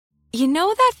You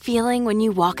know that feeling when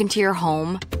you walk into your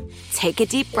home, take a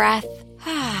deep breath,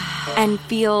 and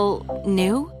feel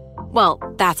new? Well,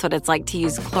 that's what it's like to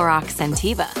use Clorox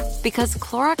Scentiva. Because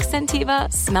Clorox Scentiva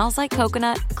smells like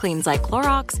coconut, cleans like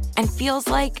Clorox, and feels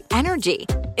like energy.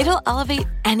 It'll elevate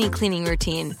any cleaning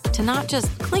routine to not just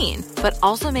clean, but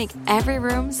also make every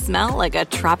room smell like a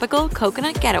tropical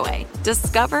coconut getaway.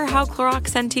 Discover how Clorox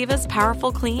Scentiva's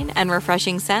powerful clean and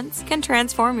refreshing scents can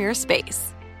transform your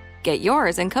space. Get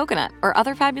yours in coconut or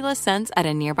other fabulous scents at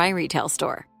a nearby retail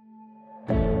store.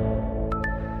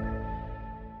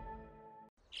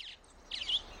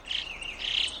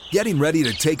 Getting ready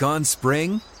to take on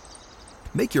spring?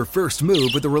 Make your first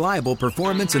move with the reliable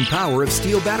performance and power of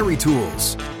Steel battery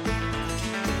tools.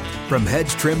 From hedge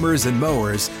trimmers and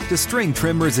mowers to string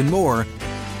trimmers and more,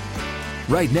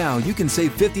 right now you can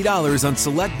save $50 on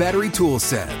select battery tool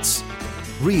sets.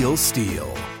 Real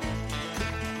Steel.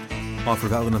 Offer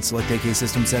valid on select AK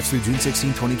system sets through June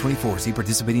 16, 2024. See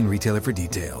participating retailer for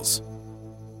details.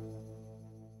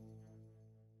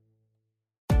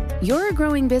 You're a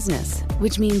growing business,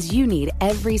 which means you need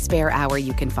every spare hour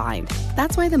you can find.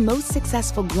 That's why the most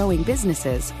successful growing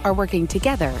businesses are working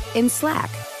together in Slack.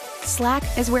 Slack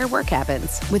is where work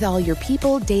happens, with all your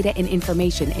people, data, and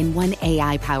information in one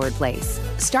AI-powered place.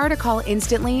 Start a call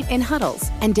instantly in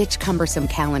huddles and ditch cumbersome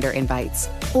calendar invites.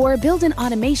 Or build an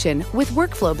automation with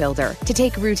Workflow Builder to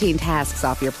take routine tasks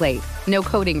off your plate. No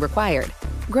coding required.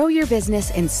 Grow your business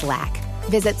in Slack.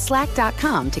 Visit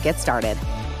slack.com to get started.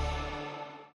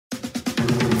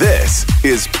 This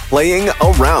is Playing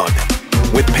Around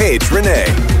with Paige Renee.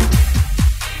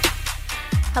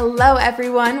 Hello,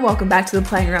 everyone. Welcome back to the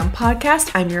Playing Around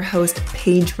podcast. I'm your host,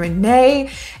 Paige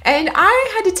Renee, and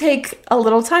I had to take a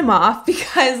little time off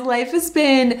because life has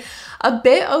been a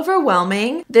bit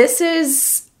overwhelming. This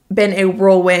has been a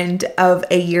whirlwind of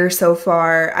a year so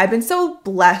far. I've been so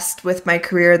blessed with my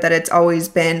career that it's always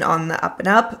been on the up and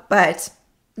up, but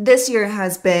this year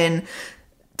has been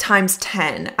times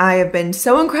 10. I have been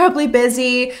so incredibly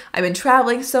busy. I've been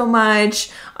traveling so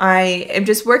much. I am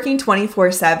just working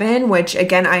 24/7, which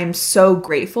again, I am so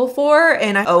grateful for.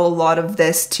 And I owe a lot of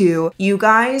this to you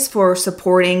guys for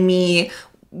supporting me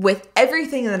with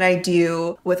everything that I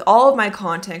do, with all of my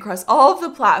content across all of the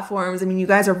platforms. I mean, you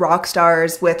guys are rock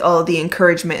stars with all of the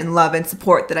encouragement and love and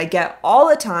support that I get all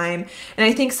the time. And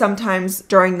I think sometimes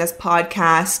during this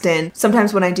podcast and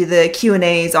sometimes when I do the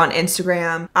Q&As on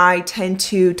Instagram, I tend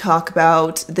to talk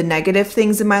about the negative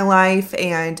things in my life.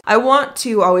 And I want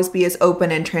to always be as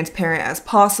open and transparent as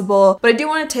possible. But I do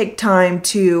want to take time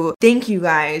to thank you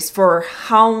guys for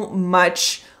how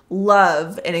much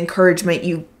love and encouragement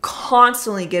you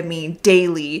constantly give me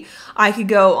daily. I could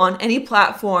go on any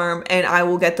platform and I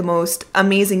will get the most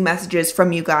amazing messages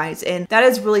from you guys, and that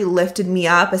has really lifted me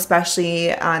up,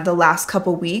 especially the last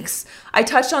couple weeks. I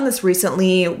touched on this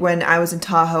recently when I was in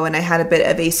Tahoe and I had a bit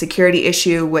of a security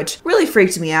issue which really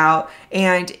freaked me out,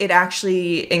 and it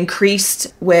actually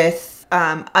increased with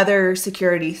other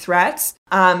security threats.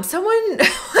 Someone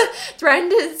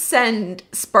threatened to send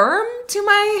sperm to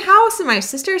my house and my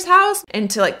sister's house and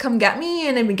to like come get me,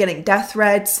 and I've been getting death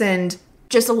threats and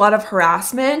just a lot of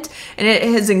harassment, and it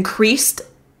has increased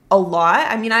a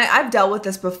lot. I mean, I've dealt with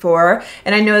this before,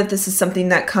 and I know that this is something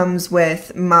that comes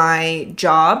with my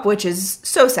job, which is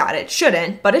so sad. It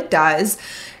shouldn't, but it does.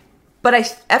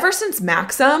 But ever since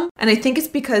Maxim, and I think it's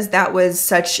because that was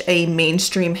such a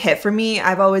mainstream hit for me.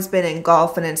 I've always been in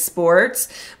golf and in sports,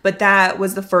 but that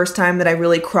was the first time that I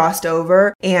really crossed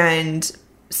over. And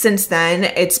since then,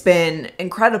 it's been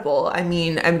incredible. I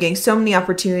mean, I'm getting so many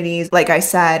opportunities, like I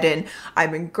said, and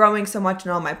I've been growing so much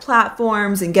on all my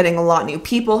platforms and getting a lot of new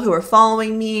people who are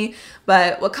following me.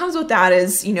 But what comes with that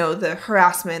is, you know, the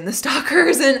harassment, the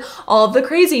stalkers, and all of the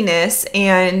craziness.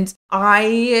 And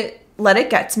I let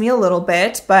it get to me a little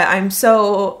bit, but I'm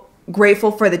so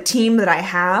grateful for the team that I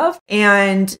have,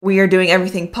 and we are doing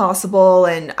everything possible.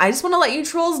 And I just want to let you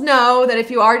trolls know that if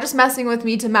you are just messing with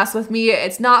me to mess with me,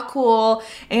 it's not cool,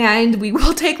 and we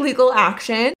will take legal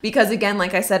action, because again,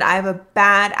 like I said, I have a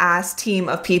badass team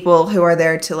of people who are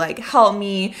there to like help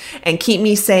me and keep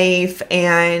me safe,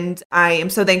 and I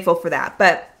am so thankful for that.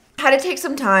 But had to take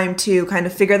some time to kind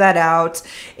of figure that out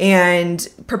and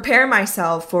prepare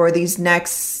myself for these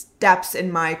next steps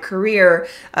in my career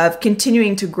of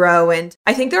continuing to grow. And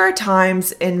I think there are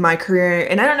times in my career,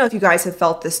 and I don't know if you guys have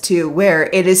felt this too,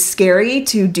 where it is scary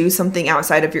to do something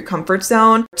outside of your comfort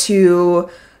zone,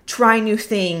 to try new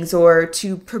things or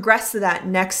to progress to that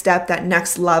next step, that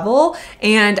next level.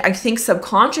 And I think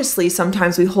subconsciously,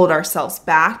 sometimes we hold ourselves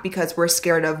back because we're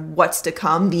scared of what's to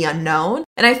come, the unknown.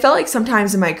 And I felt like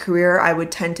sometimes in my career, I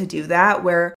would tend to do that,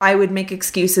 where I would make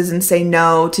excuses and say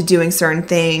no to doing certain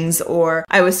things, or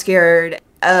I was scared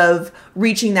of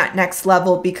reaching that next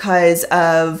level because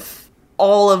of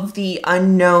all of the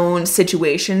unknown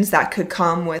situations that could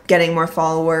come with getting more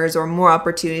followers or more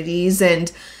opportunities.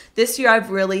 And this year,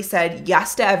 I've really said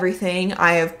yes to everything.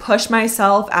 I have pushed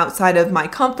myself outside of my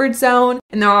comfort zone,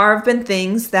 and there have been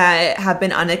things that have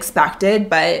been unexpected,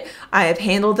 but I have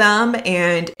handled them,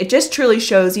 and it just truly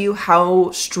shows you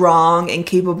how strong and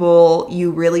capable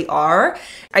you really are.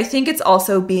 I think it's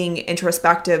also being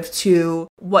introspective to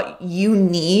what you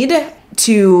need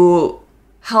to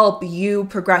help you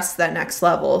progress to that next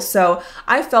level. So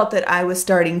I felt that I was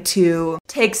starting to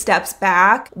take steps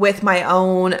back with my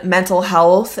own mental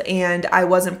health, and I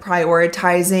wasn't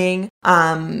prioritizing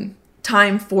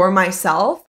time for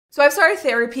myself. So I've started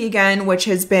therapy again, which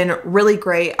has been really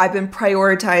great. I've been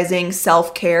prioritizing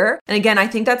self-care. And again, I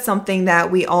think that's something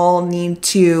that we all need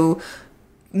to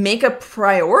make a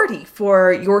priority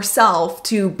for yourself,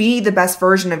 to be the best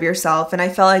version of yourself. And I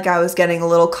felt like I was getting a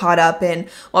little caught up in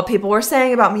what people were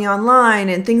saying about me online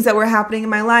and things that were happening in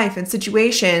my life and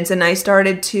situations. And I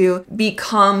started to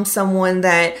become someone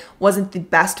that wasn't the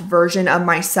best version of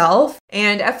myself.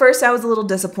 And at first I was a little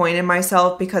disappointed in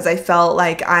myself because I felt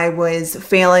like I was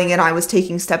failing and I was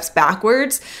taking steps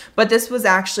backwards. But this was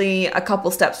actually a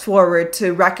couple steps forward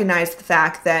to recognize the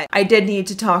fact that I did need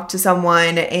to talk to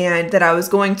someone, and that I was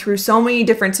going through so many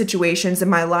different situations in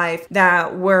my life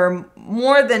that were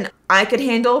more than I could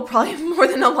handle, probably more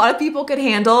than a lot of people could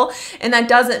handle. And that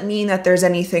doesn't mean that there's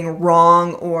anything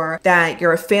wrong or that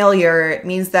you're a failure. It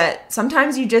means that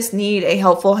sometimes you just need a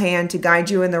helpful hand to guide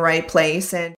you in the right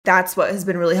place. And that's what has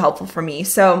been really helpful for me.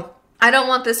 So I don't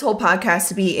want this whole podcast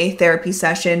to be a therapy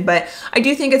session, but I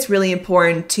do think it's really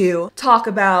important to talk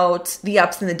about the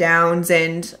ups and the downs.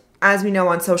 And as we know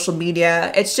on social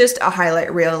media, it's just a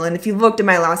highlight reel. And if you've looked at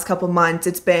my last couple months,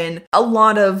 it's been a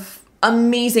lot of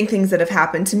amazing things that have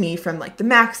happened to me, from like the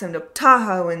Maxim to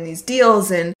Tahoe and these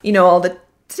deals, and, you know, all the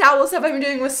towel stuff I've been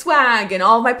doing with Swag and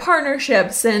all my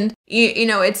partnerships. And, you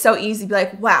know, it's so easy to be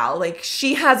like, wow, like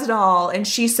she has it all and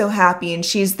she's so happy and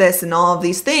she's this and all of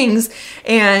these things.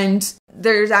 And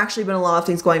there's actually been a lot of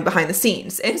things going behind the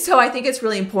scenes. And so I think it's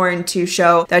really important to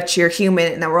show that you're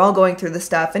human and that we're all going through this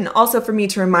stuff. And also for me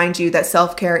to remind you that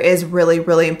self-care is really,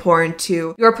 really important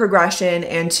to your progression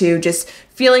and to just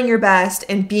feeling your best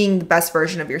and being the best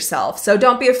version of yourself. So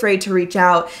don't be afraid to reach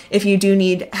out if you do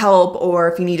need help or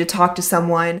if you need to talk to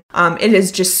someone. It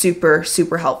is just super,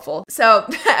 super helpful. So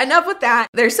enough with that.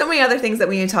 There's so many other things that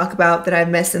we need to talk about that I've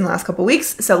missed in the last couple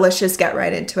weeks. So let's just get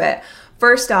right into it.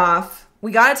 First off,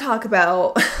 we got to talk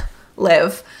about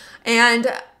Liv. And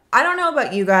I don't know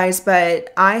about you guys,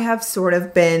 but I have sort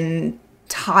of been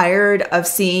tired of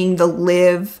seeing the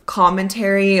Liv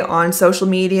commentary on social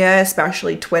media,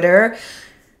 especially Twitter.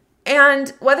 And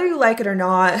whether you like it or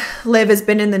not, Liv has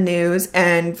been in the news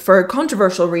and for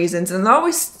controversial reasons, and they're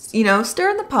always, you know,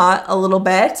 stirring the pot a little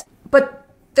bit. But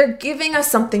they're giving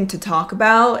us something to talk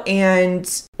about. And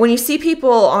when you see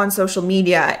people on social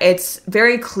media, it's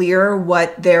very clear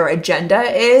what their agenda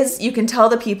is. You can tell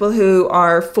the people who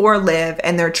are for Liv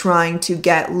and they're trying to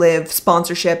get Liv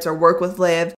sponsorships or work with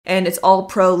Liv, and it's all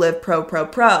pro Liv,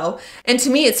 pro. And to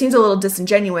me, it seems a little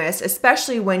disingenuous,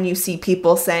 especially when you see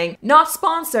people saying, not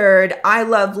sponsored, I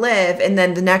love Liv, and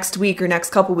then the next week or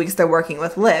next couple weeks they're working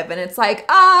with Liv. And it's like,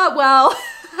 well...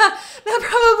 that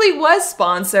probably was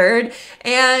sponsored.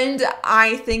 And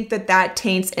I think that that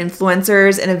taints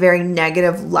influencers in a very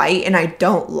negative light. And I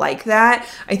don't like that.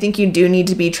 I think you do need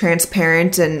to be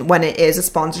transparent and when it is a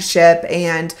sponsorship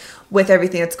and with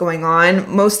everything that's going on.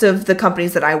 Most of the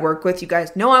companies that I work with, you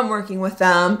guys know I'm working with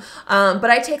them, but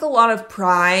I take a lot of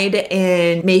pride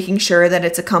in making sure that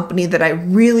it's a company that I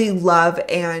really love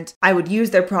and I would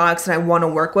use their products and I want to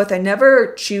work with. I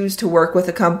never choose to work with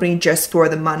a company just for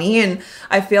the money, and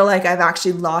I feel like I've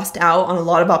actually lost out on a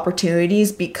lot of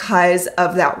opportunities because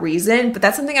of that reason, but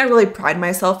that's something I really pride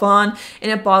myself on, and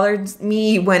it bothers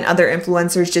me when other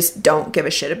influencers just don't give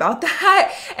a shit about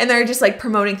that, and they're just like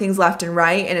promoting things left and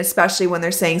right, and especially when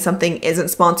they're saying something isn't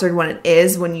sponsored when it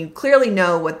is, when you clearly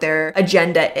know what their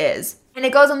agenda is. And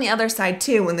it goes on the other side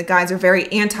too, when the guys are very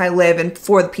anti-Liv and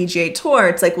for the PGA Tour.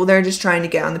 It's like, well, they're just trying to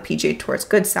get on the PGA Tour's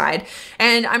good side.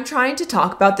 And I'm trying to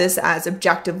talk about this as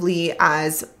objectively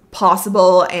as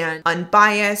possible and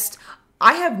unbiased.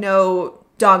 I have no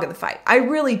dog in the fight. I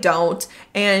really don't.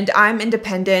 And I'm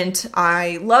independent.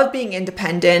 I love being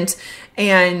independent.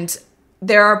 And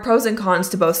there are pros and cons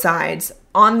to both sides.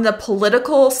 On the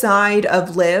political side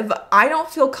of LIV, I don't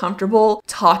feel comfortable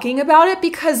talking about it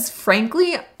because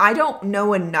frankly, I don't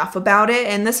know enough about it.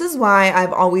 And this is why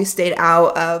I've always stayed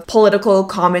out of political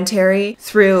commentary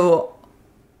through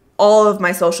all of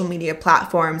my social media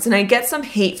platforms. And I get some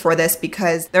hate for this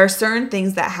because there are certain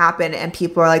things that happen and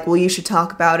people are like, well, you should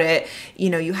talk about it.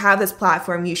 You have this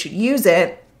platform, you should use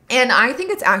it. And I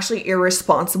think it's actually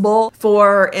irresponsible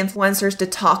for influencers to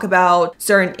talk about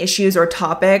certain issues or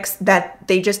topics that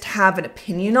they just have an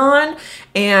opinion on.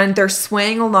 And they're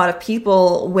swaying a lot of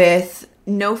people with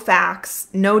no facts,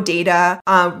 no data,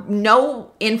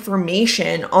 no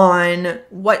information on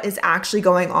what is actually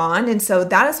going on. And so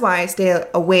that is why I stay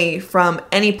away from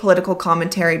any political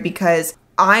commentary because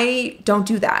I don't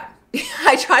do that.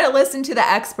 I try to listen to the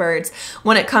experts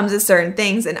when it comes to certain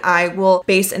things and I will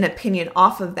base an opinion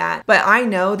off of that. But I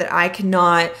know that I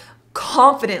cannot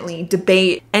confidently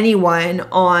debate anyone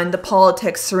on the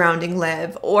politics surrounding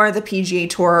LIV or the PGA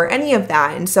Tour or any of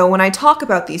that. And so when I talk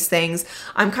about these things,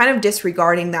 I'm kind of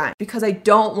disregarding that because I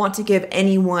don't want to give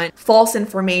anyone false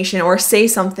information or say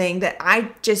something that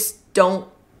I just don't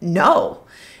know.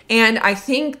 And I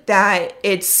think that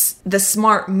it's the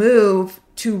smart move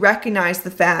to recognize the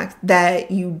fact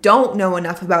that you don't know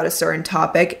enough about a certain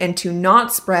topic and to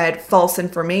not spread false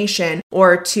information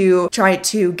or to try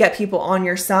to get people on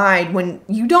your side when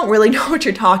you don't really know what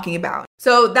you're talking about.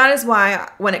 So that is why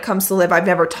when it comes to LIV, I've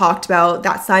never talked about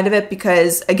that side of it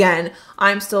because, again,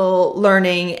 I'm still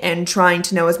learning and trying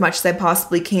to know as much as I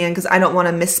possibly can because I don't want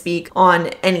to misspeak on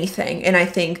anything. And I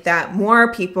think that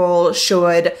more people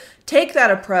should take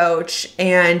that approach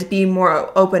and be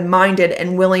more open-minded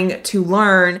and willing to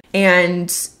learn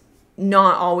and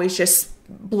not always just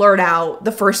blurt out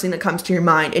the first thing that comes to your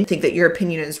mind and think that your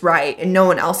opinion is right and no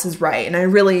one else is right. And I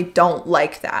really don't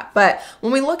like that. But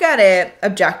when we look at it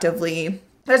objectively,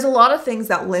 there's a lot of things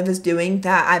that LIV is doing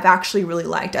that I've actually really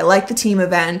liked. I like the team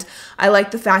event. I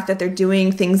like the fact that they're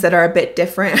doing things that are a bit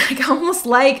different. I almost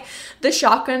like the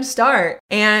shotgun start.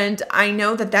 And I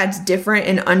know that that's different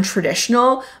and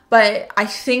untraditional, but I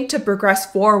think to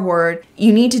progress forward,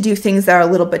 you need to do things that are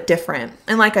a little bit different.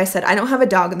 And like I said, I don't have a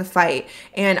dog in the fight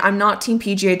and I'm not team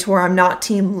PGA Tour. I'm not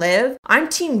team LIV. I'm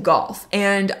team golf.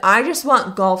 And I just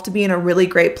want golf to be in a really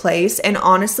great place. And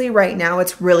honestly, right now,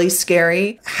 it's really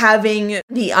scary having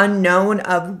the unknown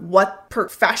of what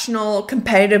professional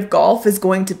competitive golf is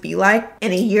going to be like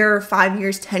in a year, 5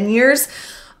 years, 10 years.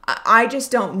 I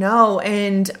just don't know,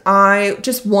 and I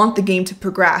just want the game to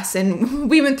progress. And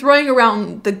we've been throwing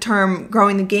around the term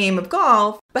growing the game of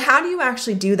golf, but how do you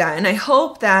actually do that? And I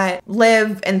hope that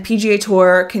LIV and PGA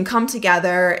Tour can come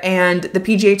together and the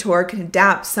PGA Tour can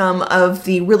adapt some of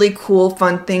the really cool,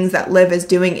 fun things that LIV is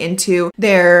doing into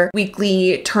their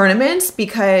weekly tournaments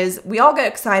because we all get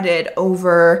excited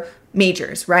over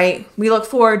majors, right? We look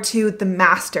forward to the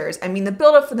Masters. I mean, the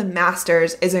build-up for the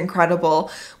Masters is incredible.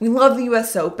 We love the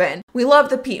US Open. We love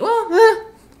the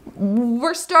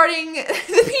we're starting, the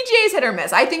PGA is hit or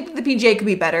miss. I think that the PGA could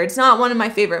be better. It's not one of my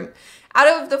favorite.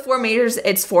 Out of the 4 majors,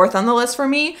 it's 4th on the list for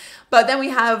me. But then we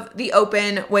have the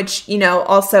Open, which,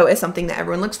 also is something that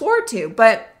everyone looks forward to.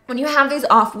 But when you have these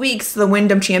off weeks, the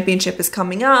Wyndham Championship is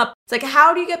coming up. It's like,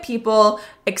 how do you get people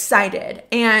excited?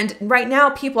 And right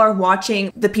now, people are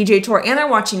watching the PGA Tour and they're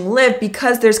watching LIV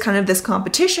because there's kind of this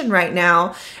competition right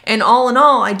now. And all in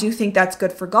all, I do think that's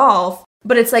good for golf.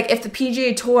 But it's like if the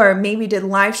PGA Tour maybe did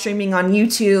live streaming on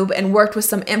YouTube and worked with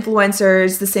some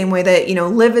influencers the same way that,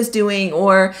 LIV is doing,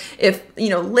 or if,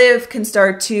 LIV can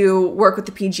start to work with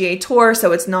the PGA Tour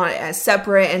so it's not as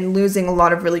separate and losing a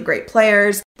lot of really great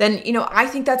players, then, I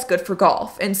think that's good for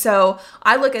golf. And so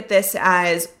I look at this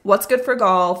as what's good for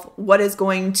golf, what is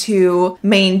going to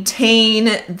maintain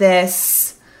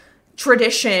this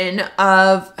tradition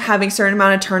of having a certain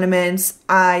amount of tournaments.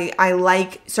 I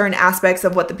like certain aspects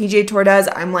of what the PGA Tour does.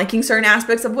 I'm liking certain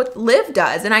aspects of what LIV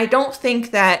does. And I don't think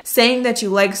that saying that you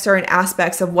like certain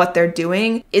aspects of what they're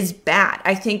doing is bad.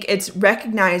 I think it's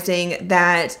recognizing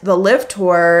that the LIV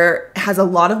Tour has a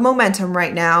lot of momentum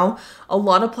right now. A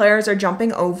lot of players are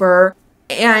jumping over.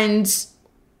 And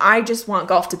I just want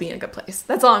golf to be in a good place.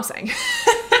 That's all I'm saying.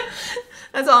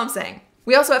 That's all I'm saying.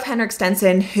 We also have Henrik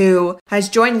Stenson, who has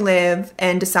joined LIV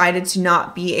and decided to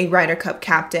not be a Ryder Cup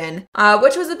captain,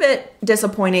 which was a bit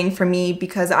disappointing for me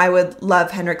because I would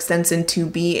love Henrik Stenson to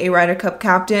be a Ryder Cup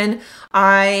captain.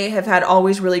 I have had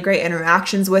always really great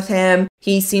interactions with him.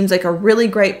 He seems like a really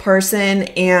great person,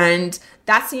 and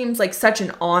that seems like such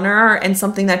an honor and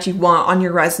something that you want on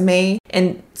your resume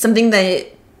and something that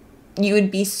you would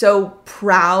be so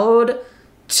proud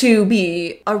to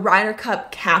be a Ryder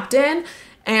Cup captain.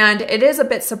 And it is a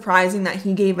bit surprising that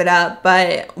he gave it up,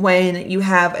 but when you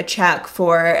have a check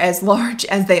for as large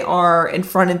as they are in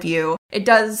front of you, it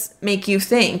does make you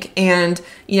think. And,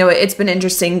 it's been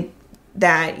interesting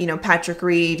that, Patrick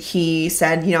Reed, he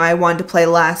said, I wanted to play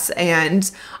less and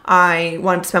I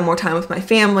wanted to spend more time with my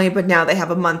family, but now they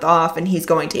have a month off and he's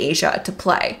going to Asia to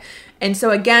play. And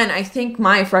so again, I think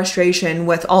my frustration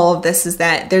with all of this is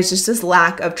that there's just this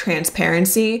lack of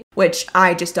transparency, which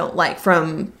I just don't like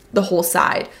from the whole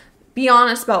side. Be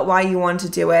honest about why you want to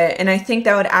do it. And I think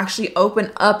that would actually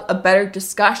open up a better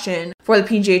discussion for the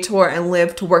PGA Tour and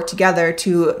LIV to work together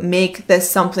to make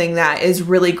this something that is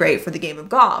really great for the game of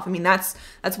golf. I mean, that's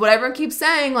what everyone keeps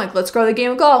saying, like, let's grow the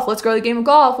game of golf. Let's grow the game of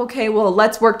golf. Okay, well,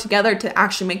 let's work together to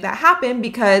actually make that happen,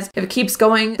 because if it keeps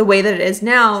going the way that it is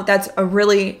now, that's a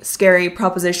really scary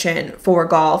proposition for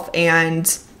golf.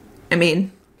 And I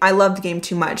mean, I love the game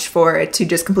too much for it to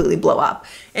just completely blow up.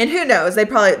 And who knows, that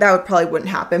probably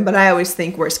wouldn't happen, but I always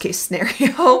think worst case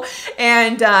scenario.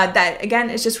 And that,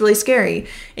 again, is just really scary.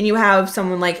 And you have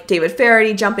someone like David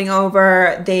Feherty jumping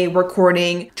over. They were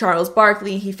courting Charles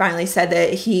Barkley. He finally said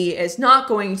that he is not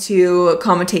going to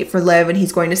commentate for LIV and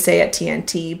he's going to stay at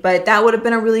TNT. But that would have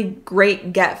been a really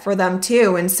great get for them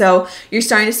too. And so you're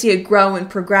starting to see it grow and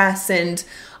progress. And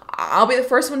I'll be the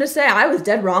first one to say I was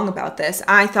dead wrong about this.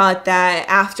 I thought that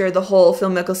after the whole Phil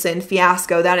Mickelson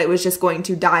fiasco that it was just going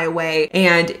to die away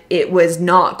and it was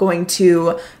not going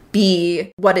to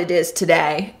be what it is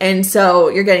today. And so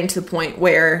you're getting to the point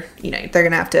where, they're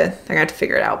gonna have to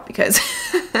figure it out, because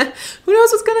who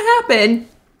knows what's gonna happen.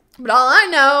 But all I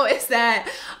know is that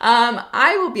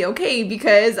I will be okay,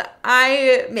 because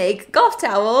I make golf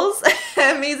towels,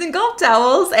 amazing golf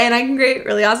towels, and I can create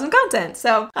really awesome content.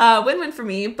 So win-win for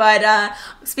me. But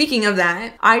speaking of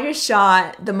that, I just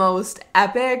shot the most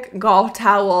epic golf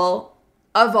towel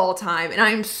of all time, and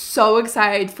I'm so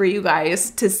excited for you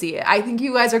guys to see it. I think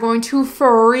you guys are going to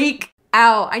freak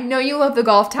out. I know you love the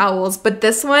golf towels, but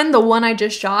this one, the one I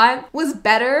just shot, was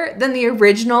better than the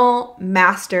original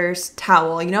Masters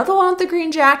towel. The one with the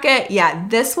green jacket? Yeah,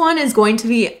 this one is going to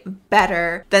be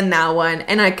better than that one,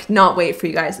 and I cannot wait for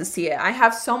you guys to see it. I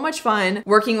have so much fun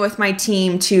working with my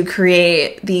team to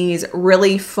create these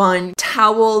really fun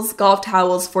towels, golf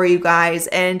towels for you guys,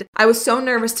 and I was so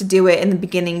nervous to do it in the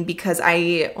beginning because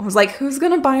I was like, who's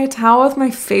gonna buy a towel with my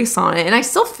face on it? And I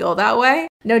still feel that way.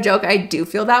 No joke, I do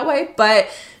feel that way, but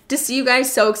to see you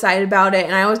guys so excited about it,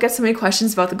 and I always get so many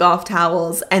questions about the golf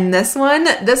towels, and this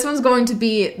one's going to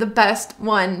be the best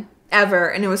one ever,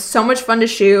 and it was so much fun to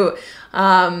shoot.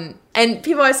 And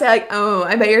people always say, like, oh,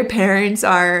 I bet your parents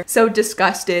are so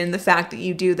disgusted in the fact that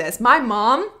you do this. My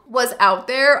mom was out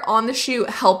there on the shoot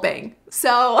helping,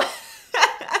 so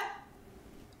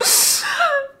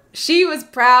she was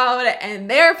proud, and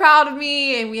they're proud of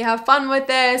me, and we have fun with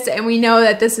this, and we know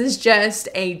that this is just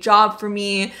a job for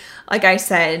me. Like I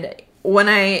said, when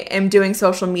I am doing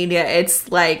social media, it's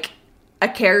like a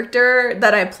character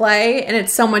that I play, and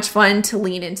it's so much fun to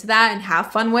lean into that and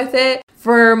have fun with it.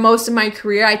 For most of my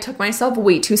career, I took myself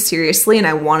way too seriously, and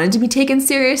I wanted to be taken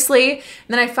seriously, and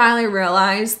then I finally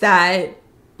realized that,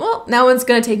 well, no one's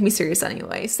gonna take me serious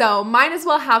anyway, so might as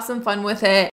well have some fun with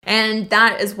it. And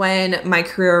that is when my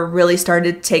career really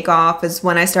started to take off, is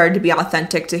when I started to be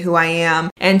authentic to who I am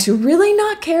and to really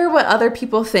not care what other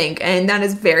people think. And that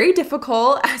is very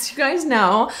difficult, as you guys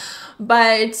know,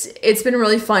 but it's been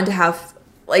really fun to have,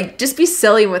 like, just be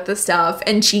silly with the stuff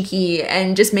and cheeky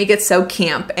and just make it so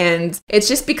camp. And it's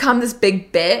just become this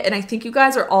big bit, and I think you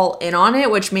guys are all in on it,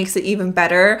 which makes it even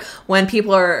better when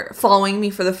people are following me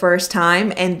for the first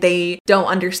time and they don't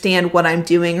understand what I'm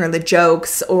doing or the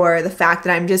jokes or the fact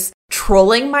that I'm just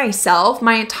trolling myself.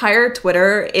 My entire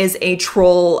Twitter is a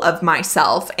troll of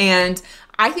myself, and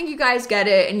I think you guys get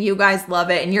it and you guys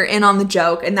love it and you're in on the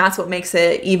joke, and that's what makes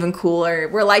it even cooler.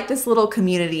 We're like this little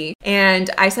community, and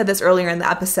I said this earlier in the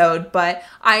episode, but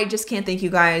I just can't thank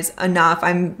you guys enough.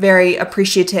 I'm very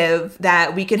appreciative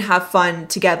that we can have fun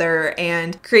together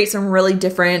and create some really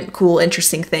different, cool,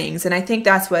 interesting things, and I think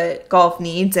that's what golf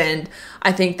needs. And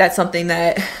I think that's something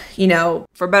that,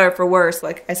 for better or for worse,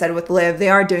 like I said with LIV, they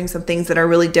are doing some things that are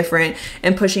really different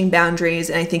and pushing boundaries,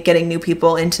 and I think getting new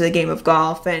people into the game of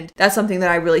golf, and that's something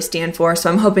that I really stand for. So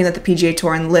I'm hoping that the PGA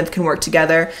Tour and LIV can work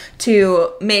together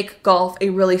to make golf a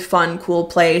really fun, cool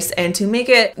place and to make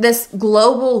it this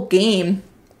global game.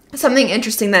 Something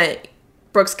interesting that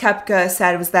Brooks Koepka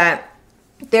said was that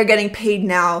they're getting paid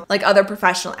now like other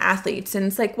professional athletes. And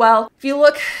it's like, well, if you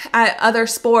look at other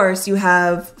sports, you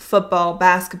have football,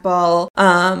 basketball,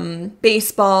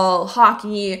 baseball,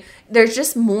 hockey. There's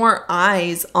just more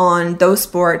eyes on those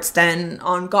sports than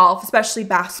on golf, especially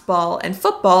basketball and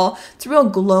football. It's a real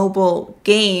global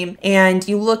game. And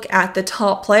you look at the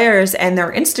top players and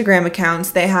their Instagram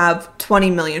accounts, they have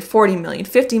 20 million, 40 million,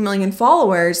 50 million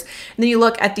followers. And then you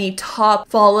look at the top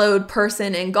followed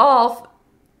person in golf,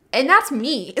 and that's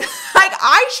me. Like,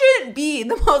 I shouldn't be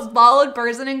the most followed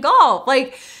person in golf.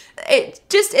 Like, it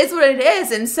just is what it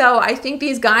is. And so I think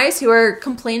these guys who are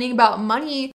complaining about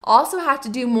money also have to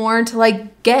do more to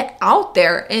like get out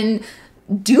there and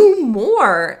do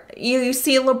more. You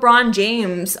see LeBron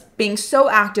James being so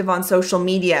active on social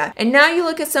media. And now you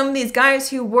look at some of these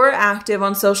guys who were active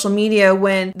on social media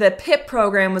when the PIP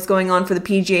program was going on for the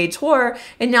PGA Tour.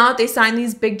 And now that they signed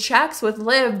these big checks with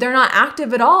LIV, they're not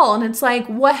active at all. And it's like,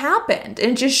 what happened?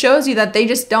 And it just shows you that they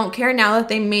just don't care now that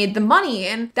they made the money.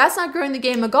 And that's not growing the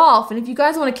game of golf. And if you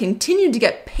guys want to continue to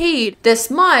get paid this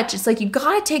much, it's like you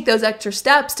got to take those extra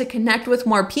steps to connect with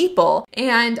more people.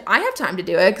 And I have time to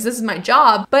do it because this is my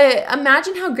job. But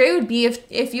imagine how great it would be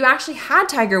if you actually had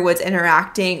Tiger Woods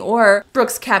interacting, or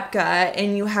Brooks Koepka,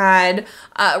 and you had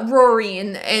Rory,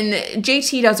 and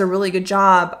JT does a really good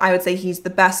job. I would say he's the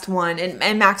best one,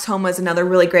 and Max Homa is another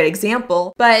really great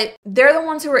example. But they're the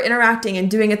ones who are interacting and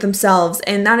doing it themselves,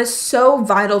 and that is so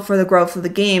vital for the growth of the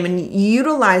game and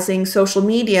utilizing social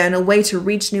media in a way to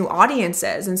reach new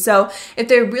audiences. And so if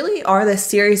they really are this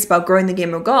serious about growing the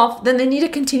game of golf, then they need to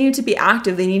continue to be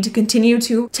active. They need to continue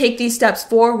to take these steps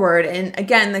forward. And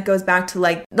again, that goes back to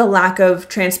like the lack of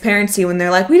transparency when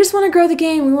they're like, we just want to grow the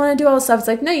game, we want to do all this stuff. It's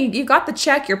like, no, you got the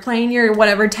check, you're playing your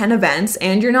whatever 10 events,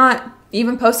 and you're not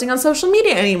even posting on social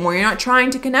media anymore. You're not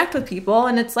trying to connect with people.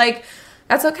 And it's like,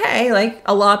 that's okay. Like,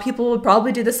 a lot of people would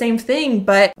probably do the same thing,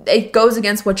 but it goes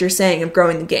against what you're saying of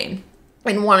growing the game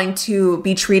and wanting to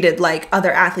be treated like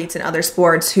other athletes in other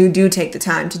sports who do take the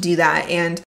time to do that.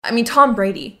 And I mean, Tom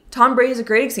Brady is a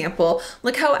great example.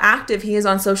 Look how active he is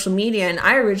on social media. And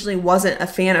I originally wasn't a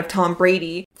fan of Tom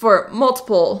Brady for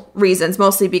multiple reasons,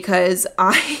 mostly because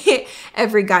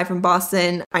every guy from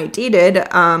Boston I dated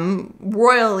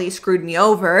royally screwed me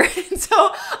over. And so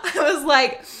I was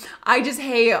like, I just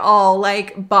hate all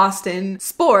like Boston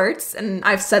sports, and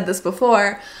I've said this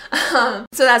before. So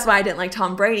that's why I didn't like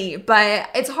Tom Brady.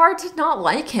 But it's hard to not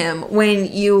like him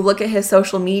when you look at his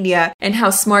social media and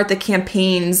how smart the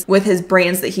campaigns with his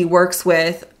brands that he works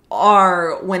with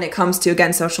are when it comes to,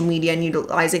 again, social media and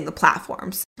utilizing the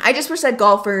platforms. I just wish that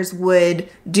golfers would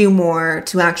do more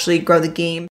to actually grow the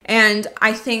game. And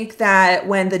I think that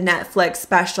when the Netflix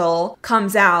special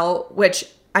comes out, which,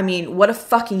 I mean, what a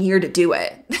fucking year to do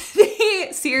it. They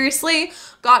seriously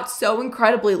got so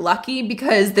incredibly lucky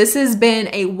because this has been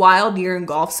a wild year in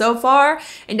golf so far.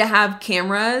 And to have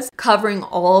cameras covering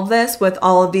all of this with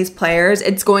all of these players,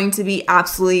 it's going to be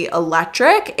absolutely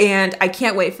electric. And I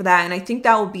can't wait for that. And I think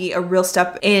that will be a real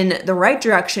step in the right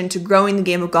direction to growing the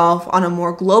game of golf on a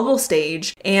more global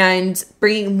stage and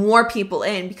bringing more people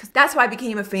in, because that's why I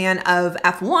became a fan of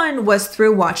F1 was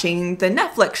through watching the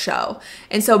Netflix show.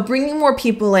 And so bringing more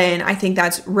people in, I think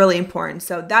that's really important.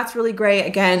 So that's really great.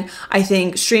 Again, I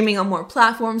think streaming on more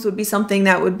platforms would be something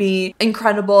that would be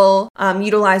incredible.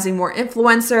 Utilizing more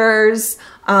influencers,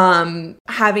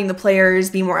 having the players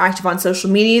be more active on social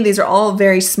media. These are all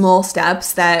very small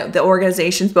steps that the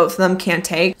organizations, both of them, can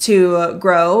take to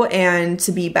grow and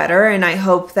to be better. And I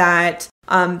hope that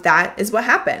that is what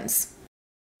happens.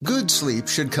 Good sleep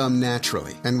should come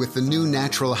naturally, and with the new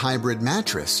Natural Hybrid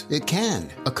mattress, it can.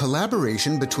 A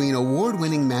collaboration between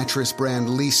award-winning mattress brand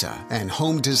Leesa and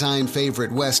home design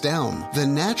favorite West Elm, the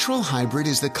Natural Hybrid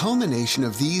is the culmination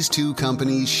of these two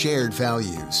companies' shared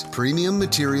values: premium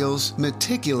materials,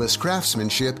 meticulous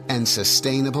craftsmanship, and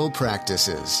sustainable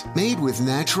practices. Made with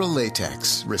natural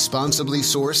latex, responsibly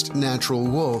sourced natural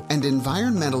wool, and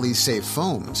environmentally safe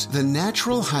foams, the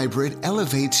Natural Hybrid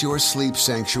elevates your sleep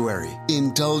sanctuary,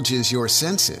 indulges your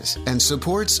senses, and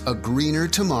supports a greener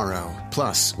tomorrow.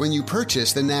 Plus, when you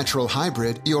purchase the Natural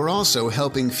Hybrid, you're also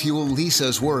helping fuel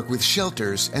Leesa's work with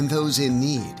shelters and those in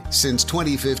need. Since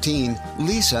 2015,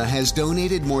 Leesa has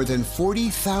donated more than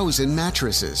 40,000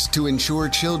 mattresses to ensure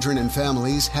children and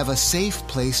families have a safe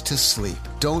place to sleep.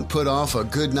 Don't put off a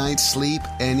good night's sleep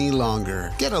any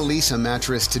longer. Get a Leesa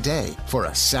mattress today for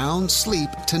a sound sleep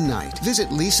tonight. Visit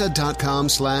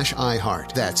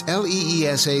leesa.com/iHeart. That's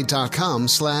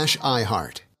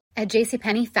LEESA.com/iHeart. At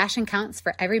JCPenney, fashion counts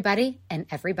for everybody and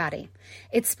everybody.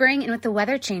 It's spring, and with the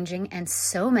weather changing and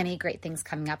so many great things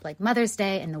coming up like Mother's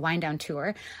Day and the Wind Down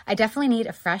Tour, I definitely need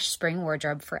a fresh spring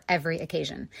wardrobe for every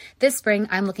occasion. This spring,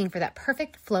 I'm looking for that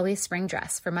perfect flowy spring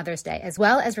dress for Mother's Day, as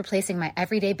well as replacing my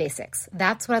everyday basics.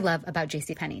 That's what I love about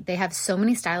JCPenney. They have so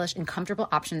many stylish and comfortable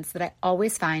options that I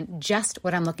always find just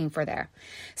what I'm looking for there.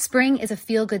 Spring is a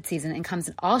feel-good season and comes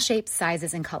in all shapes,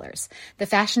 sizes, and colors. The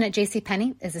fashion at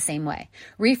JCPenney is the same way.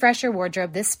 Refresh your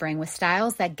wardrobe this spring with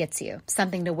styles that gets you,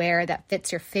 something to wear that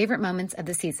fits your favorite moments of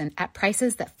the season at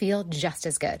prices that feel just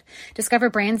as good. Discover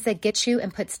brands that get you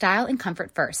and put style and comfort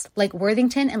first, like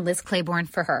Worthington and Liz Claiborne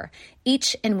for her,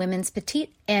 each in women's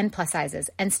petite and plus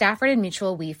sizes, and Stafford and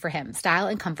Mutual Weave for him, style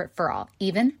and comfort for all,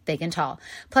 even big and tall.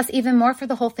 Plus even more for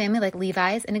the whole family like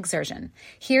Levi's and Exertion.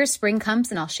 Here, spring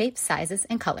comes in all shapes, sizes,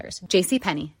 and colors.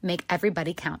 JCPenney, make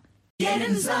everybody count. Get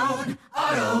in zone,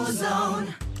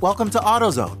 AutoZone. Welcome to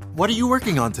AutoZone. What are you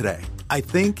working on today? I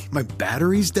think my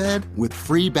battery's dead. With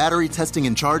free battery testing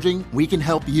and charging, we can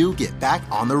help you get back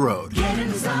on the road. Get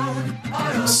in zone,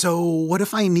 AutoZone. So what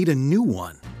if I need a new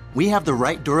one? We have the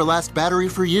right Duralast battery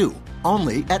for you,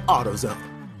 only at AutoZone.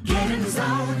 Get in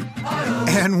zone, AutoZone.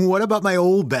 And what about my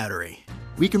old battery?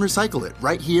 We can recycle it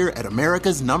right here at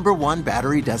America's #1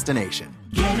 battery destination.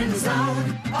 Get in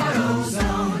zone,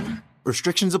 AutoZone.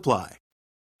 Restrictions apply.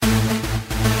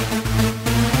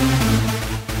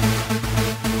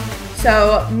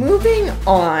 So moving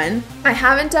on, I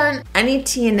haven't done any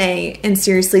TNA in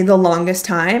seriously the longest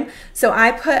time. So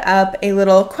I put up a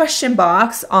little question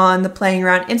box on the Playing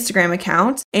Around Instagram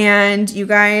account, and you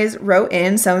guys wrote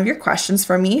in some of your questions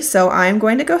for me. So I'm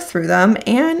going to go through them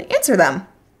and answer them.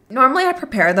 Normally I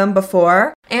prepare them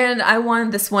before, and I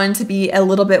wanted this one to be a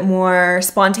little bit more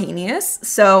spontaneous.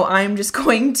 So I'm just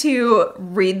going to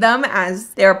read them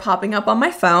as they're popping up on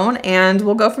my phone, and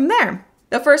we'll go from there.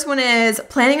 The first one is,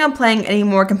 planning on playing any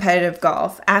more competitive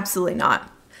golf? Absolutely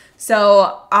not.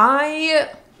 So I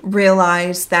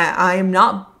realized that I am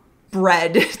not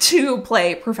bred to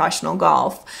play professional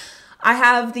golf. I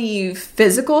have the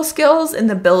physical skills and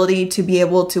the ability to be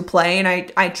able to play, and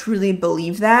I truly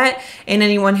believe that. And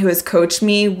anyone who has coached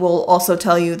me will also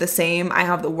tell you the same. I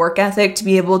have the work ethic to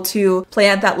be able to play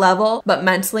at that level, but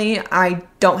mentally, I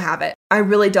don't have it. I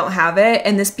really don't have it,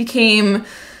 and this became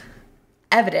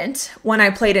evident when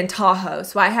I played in Tahoe.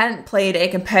 So I hadn't played a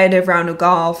competitive round of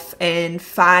golf in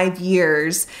 5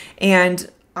 years, and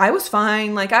I was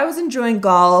fine. Like, I was enjoying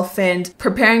golf and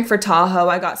preparing for Tahoe.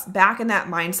 I got back in that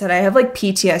mindset. I have like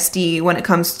PTSD when it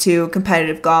comes to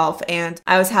competitive golf, and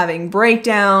I was having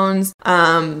breakdowns.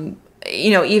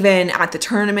 Even at the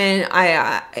tournament,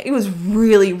 it was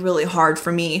really, really hard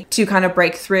for me to kind of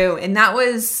break through. And that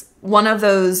was one of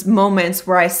those moments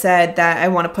where I said that I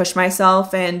want to push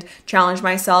myself and challenge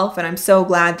myself. And I'm so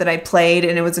glad that I played,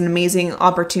 and it was an amazing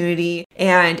opportunity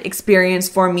and experience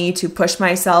for me to push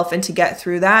myself and to get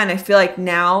through that. And I feel like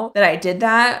now that I did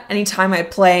that, anytime I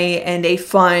play in a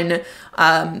fun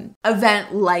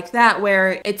event like that,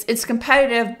 where it's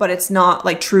competitive, but it's not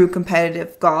like true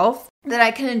competitive golf, that I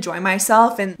can enjoy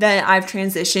myself, and that I've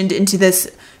transitioned into this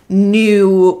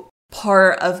new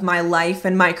part of my life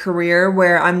and my career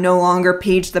where I'm no longer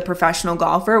Paige the professional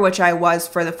golfer, which I was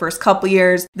for the first couple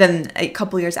years. Then a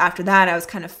couple years after that, I was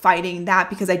kind of fighting that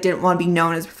because I didn't want to be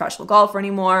known as a professional golfer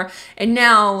anymore. And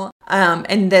now,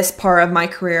 in this part of my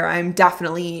career, I'm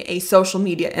definitely a social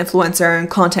media influencer and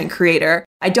content creator.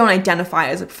 I don't identify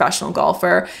as a professional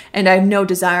golfer, and I have no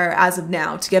desire as of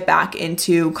now to get back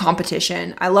into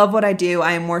competition. I love what I do.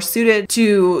 I am more suited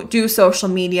to do social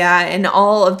media, and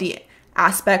all of the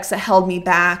aspects that held me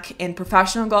back in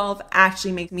professional golf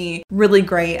actually make me really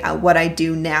great at what I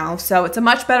do now. So it's a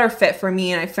much better fit for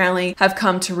me, and I finally have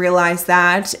come to realize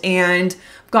that and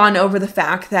gone over the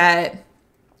fact that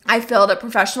I failed at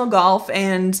professional golf,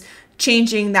 and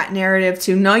changing that narrative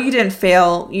to, no, you didn't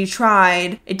fail, you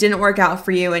tried, it didn't work out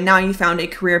for you, and now you found a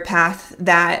career path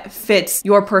that fits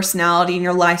your personality and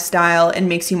your lifestyle and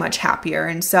makes you much happier.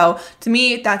 And so to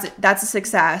me, that's a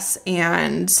success,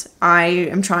 and I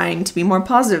am trying to be more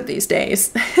positive these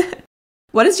days.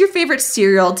 What is your favorite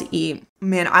cereal to eat?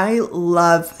 Man, I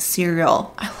love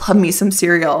cereal. I love me some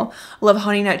cereal. I love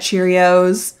Honey Nut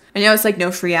Cheerios. I know it's like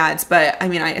no free ads, but I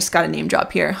mean, I just got a name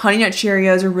drop here. Honey Nut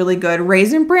Cheerios are really good.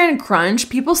 Raisin Bran Crunch.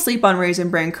 People sleep on Raisin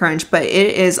Bran Crunch, but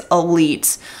it is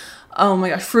elite. Oh my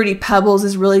gosh. Fruity Pebbles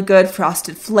is really good.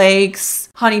 Frosted Flakes.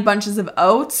 Honey Bunches of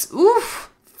Oats. Oof.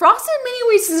 Frosted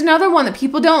Mini Wheats is another one that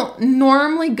people don't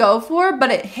normally go for, but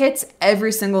it hits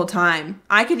every single time.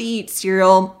 I could eat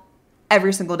cereal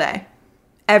every single day.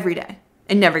 Every day.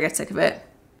 And never get sick of it.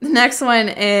 The next one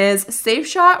is safe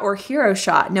shot or hero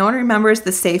shot. No one remembers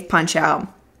the safe punch out.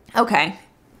 Okay,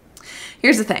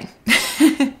 here's the thing.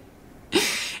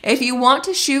 If you want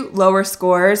to shoot lower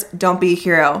scores, don't be a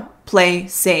hero. Play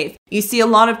safe. You see a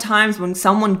lot of times when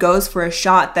someone goes for a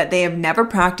shot that they have never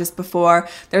practiced before,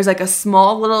 there's like a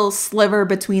small little sliver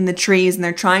between the trees and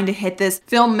they're trying to hit this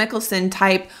Phil Mickelson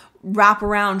type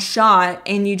wraparound shot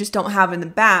and you just don't have in the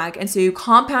bag. And so you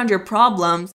compound your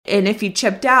problems. And if you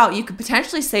chipped out, you could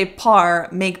potentially save par,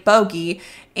 make bogey.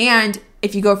 And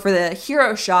if you go for the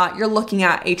hero shot, you're looking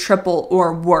at a triple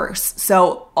or worse.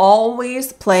 So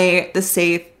always play the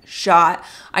safe shot.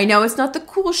 I know it's not the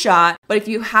cool shot, but if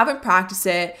you haven't practiced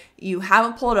it, you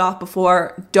haven't pulled it off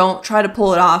before, don't try to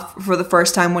pull it off for the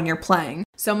first time when you're playing.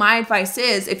 So my advice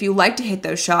is, if you like to hit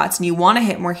those shots and you want to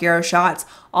hit more hero shots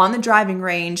on the driving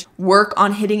range, work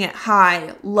on hitting it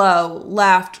high, low,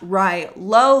 left, right,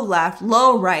 low left,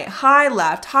 low right, high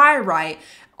left, high right,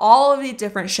 all of these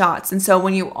different shots. And so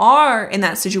when you are in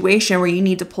that situation where you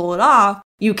need to pull it off,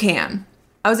 you can.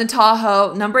 I was in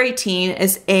Tahoe. Number 18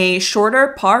 is a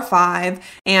shorter par 5,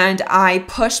 and I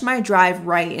pushed my drive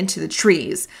right into the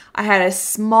trees. I had a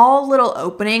small little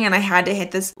opening, and I had to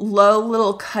hit this low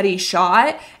little cutty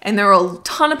shot, and there were a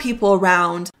ton of people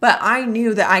around, but I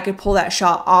knew that I could pull that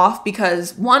shot off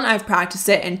because 1, I've practiced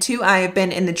it, and 2, I have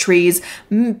been in the trees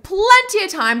plenty of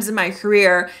times in my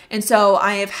career, and so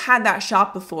I have had that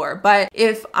shot before. But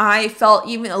if I felt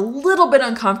even a little bit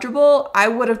uncomfortable, I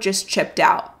would have just chipped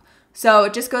out. So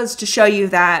it just goes to show you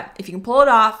that if you can pull it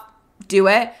off, do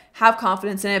it, have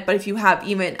confidence in it. But if you have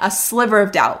even a sliver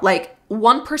of doubt, like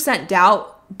 1%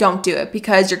 doubt, don't do it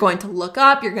because you're going to look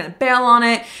up, you're going to bail on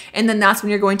it, and then that's when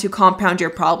you're going to compound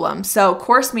your problem. So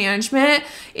course management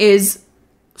is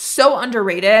so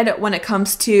underrated when it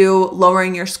comes to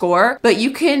lowering your score, but you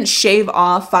can shave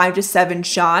off 5 to 7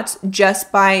 shots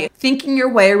just by thinking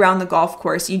your way around the golf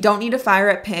course. You don't need to fire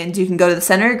at pins. You can go to the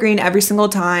center of the green every single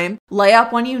time, lay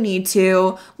up when you need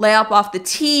to, lay up off the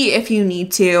tee if you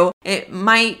need to. You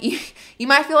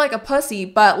might feel like a pussy,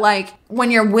 but like when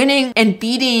you're winning and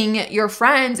beating your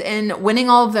friends and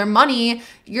winning all of their money,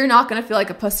 you're not going to feel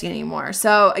like a pussy anymore.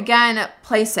 So again,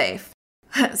 play safe.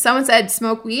 Someone said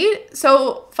smoke weed.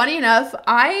 So funny enough,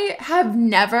 I have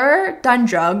never done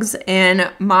drugs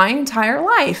in my entire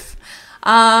life.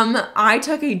 I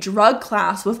took a drug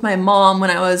class with my mom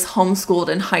when I was homeschooled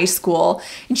in high school,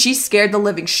 and she scared the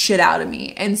living shit out of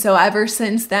me. And so ever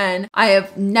since then, I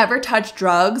have never touched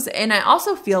drugs. And I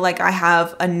also feel like I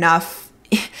have enough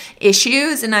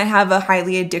issues and I have a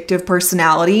highly addictive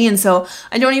personality, and so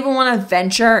I don't even want to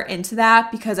venture into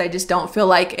that because I just don't feel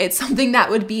like it's something that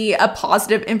would be a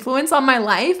positive influence on my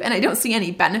life, and I don't see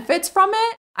any benefits from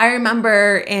it. I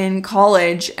remember in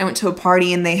college, I went to a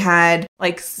party and they had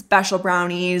like special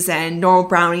brownies and normal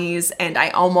brownies, and I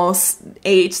almost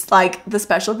ate like the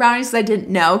special brownies because I didn't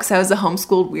know because I was a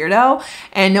homeschooled weirdo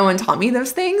and no one taught me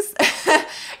those things.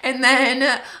 And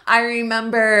then I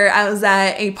remember I was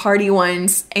at a party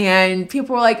once and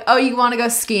people were like, "Oh, you want to go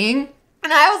skiing?"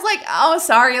 And I was like, "Oh,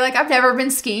 sorry, like I've never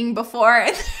been skiing before."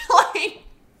 And they're like,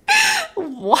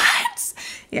 "What?"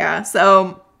 Yeah,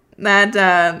 so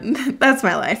that's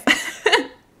my life.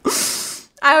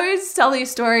 I always tell these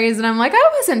stories and I'm like,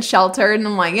 I wasn't sheltered. And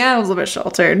I'm like, yeah, I was a little bit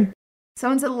sheltered.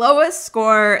 Someone's the lowest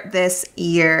score this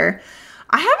year.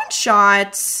 I haven't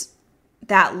shot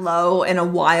that low in a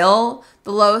while.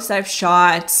 The lowest I've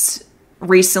shot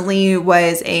recently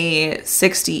was a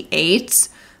 68.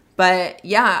 But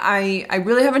yeah, I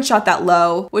really haven't shot that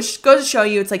low, which goes to show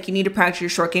you it's like you need to practice your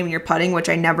short game and your putting, which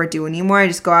I never do anymore. I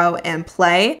just go out and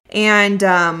play. And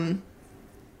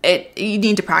you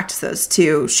need to practice those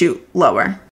to shoot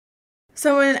lower.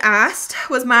 Someone asked,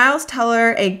 was Miles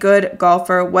Teller a good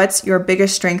golfer? What's your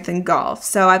biggest strength in golf?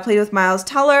 So I played with Miles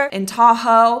Teller in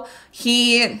Tahoe.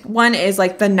 One is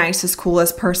like the nicest,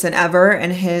 coolest person ever,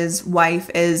 and his wife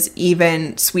is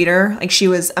even sweeter. Like she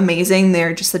was amazing.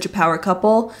 They're just such a power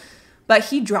couple. But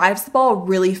he drives the ball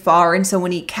really far, and so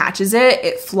when he catches it,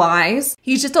 it flies.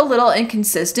 He's just a little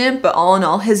inconsistent, but all in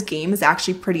all, his game is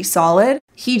actually pretty solid.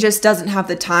 He just doesn't have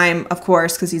the time, of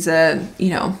course, because he's a,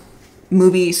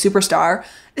 movie superstar.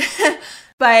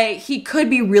 But he could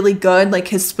be really good. Like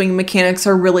his swing mechanics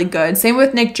are really good. Same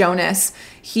with Nick Jonas.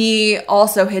 He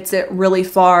also hits it really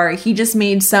far. He just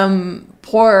made some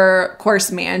poor course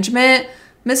management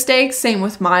mistakes. Same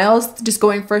with Miles, just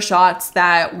going for shots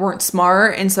that weren't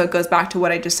smart. And so it goes back to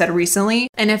what I just said recently.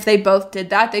 And if they both did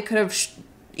that, they could have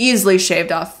easily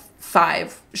shaved off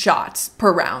 5 shots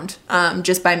per round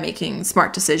just by making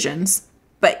smart decisions.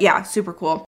 But yeah, super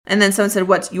cool. And then someone said,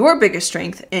 what's your biggest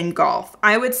strength in golf?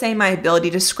 I would say my ability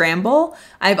to scramble.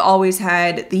 I've always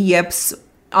had the yips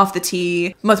off the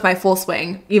tee with my full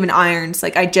swing, even irons.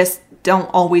 Like I just don't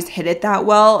always hit it that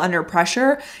well under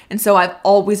pressure. And so I've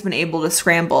always been able to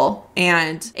scramble.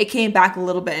 And it came back a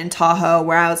little bit in Tahoe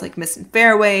where I was like missing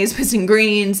fairways, missing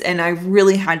greens, and I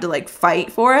really had to like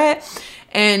fight for it.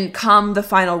 And come the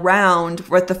final round,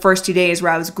 with the first 2 days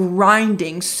where I was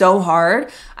grinding so hard,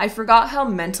 I forgot how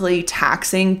mentally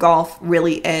taxing golf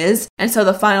really is. And so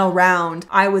the final round,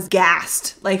 I was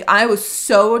gassed. Like I was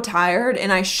so tired,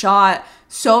 and I shot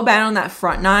so bad on that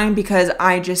front nine because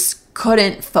I just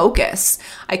couldn't focus.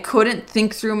 I couldn't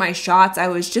think through my shots. I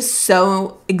was just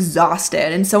so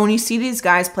exhausted. And so when you see these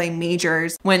guys play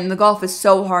majors, when the golf is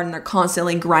so hard and they're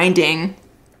constantly grinding,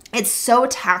 it's so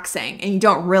taxing, and you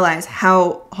don't realize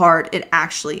how hard it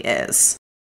actually is.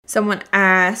 Someone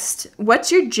asked, what's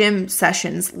your gym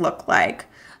sessions look like?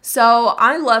 So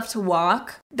I love to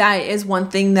walk. That is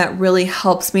one thing that really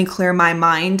helps me clear my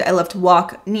mind. I love to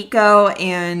walk Nico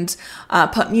and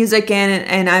put music in,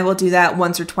 and I will do that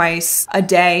once or twice a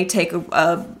day, take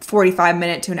a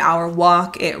 45-minute to an hour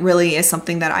walk. It really is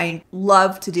something that I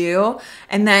love to do.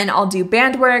 And then I'll do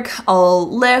band work, I'll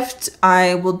lift,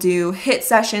 I will do HIIT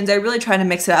sessions. I really try to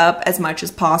mix it up as much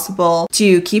as possible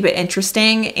to keep it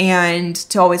interesting and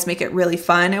to always make it really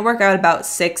fun. I work out about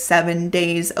 6-7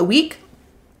 days a week.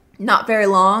 Not very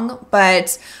long,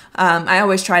 but I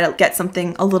always try to get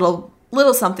something, a little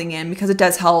something in, because it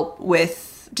does help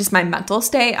with just my mental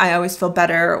state. I always feel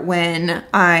better when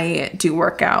I do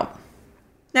workout.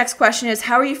 Next question is,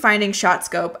 how are you finding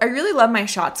ShotScope? I really love my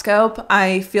ShotScope.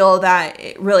 I feel that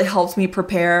it really helps me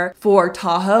prepare for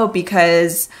Tahoe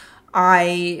because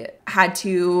I had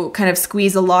to kind of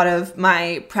squeeze a lot of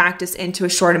my practice into a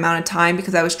short amount of time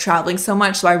because I was traveling so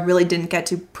much, so I really didn't get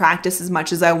to practice as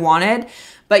much as I wanted.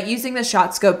 But using the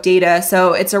ShotScope data,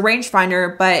 so it's a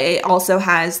rangefinder, but it also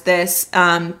has this,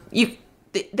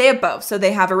 they have both. So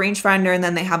they have a rangefinder and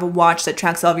then they have a watch that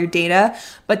tracks all of your data,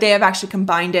 but they have actually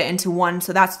combined it into one.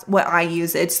 So that's what I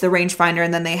use. It's the rangefinder,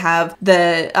 and then they have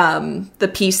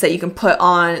the piece that you can put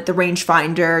on the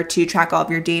rangefinder to track all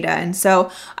of your data. And so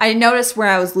I noticed where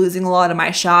I was losing a lot of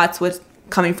my shots with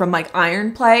coming from like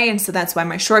iron play, and so that's why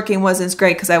my short game wasn't as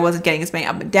great, because I wasn't getting as many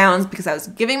up and downs, because I was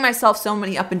giving myself so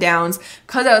many up and downs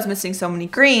because I was missing so many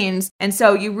greens. And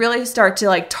so you really start to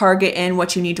like target in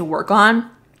what you need to work on.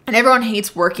 And everyone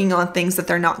hates working on things that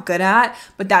they're not good at,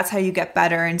 but that's how you get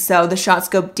better. And so the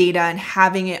ShotScope data and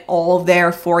having it all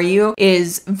there for you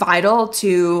is vital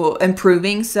to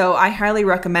improving. So I highly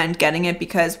recommend getting it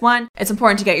because, one, it's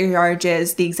important to get your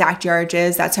yardages, the exact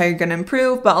yardages. That's how you're going to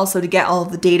improve. But also to get all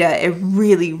of the data, it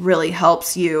really, really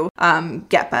helps you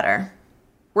get better.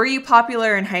 Were you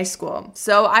popular in high school?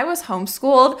 So I was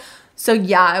homeschooled. So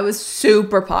yeah, I was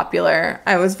super popular.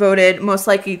 I was voted most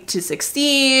likely to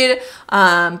succeed,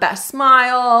 best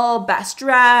smile, best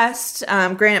dressed.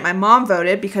 Granted, my mom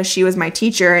voted because she was my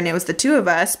teacher and it was the two of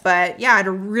us. But yeah, I had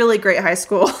a really great high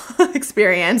school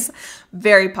experience.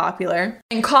 Very popular.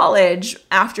 In college,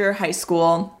 after high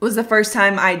school, was the first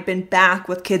time I'd been back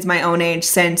with kids my own age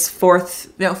since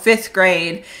fifth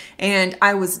grade. And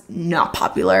I was not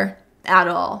popular at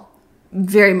all.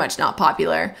 Very much not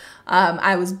popular.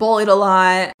 I was bullied a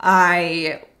lot.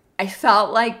 I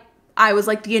felt like I was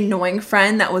like the annoying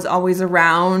friend that was always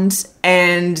around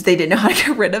and they didn't know how to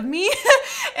get rid of me.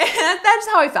 And that's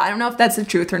how I felt. I don't know if that's the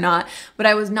truth or not, but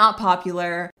I was not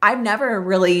popular. I've never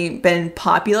really been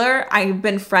popular. I've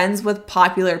been friends with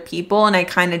popular people and I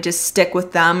kind of just stick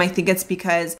with them. I think it's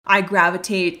because I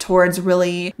gravitate towards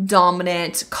really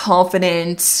dominant,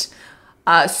 confident,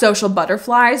 social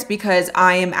butterflies, because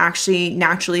I am actually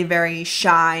naturally very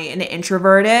shy and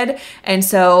introverted. And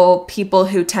so people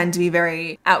who tend to be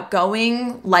very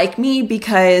outgoing like me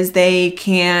because they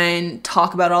can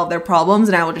talk about all of their problems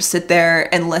and I will just sit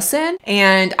there and listen.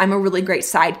 And I'm a really great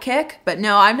sidekick. But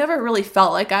no, I've never really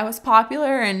felt like I was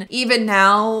popular. And even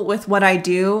now with what I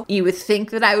do, you would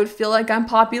think that I would feel like I'm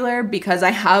popular because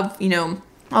I have,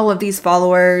 all of these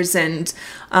followers, and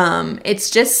it's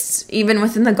just, even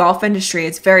within the golf industry,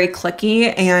 it's very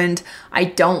cliquey, and I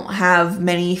don't have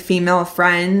many female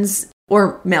friends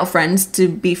or male friends, to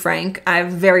be frank. I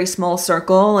have a very small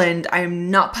circle and I'm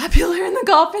not popular in the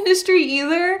golf industry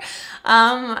either.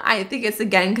 I think it's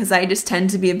again because I just tend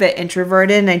to be a bit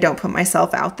introverted and I don't put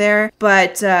myself out there,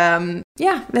 but yeah,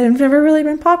 I've never really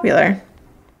been popular.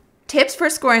 Tips for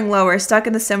scoring lower, stuck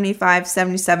in the 75,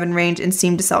 77 range and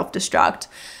seem to self-destruct.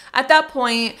 At that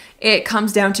point, it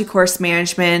comes down to course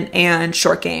management and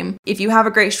short game. If you have a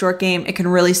great short game, it can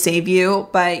really save you,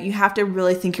 but you have to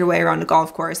really think your way around a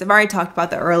golf course. I've already talked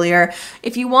about that earlier.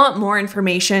 If you want more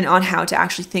information on how to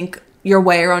actually think your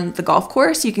way around the golf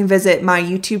course, you can visit my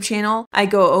YouTube channel. I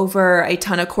go over a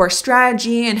ton of course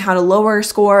strategy and how to lower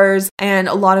scores and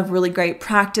a lot of really great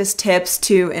practice tips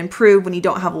to improve when you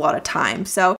don't have a lot of time.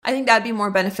 So I think that'd be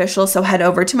more beneficial. So head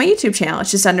over to my YouTube channel.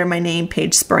 It's just under my name,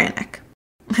 Paige Spiranek.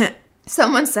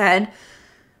 Someone said,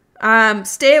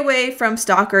 stay away from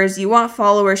stalkers. You want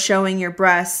followers showing your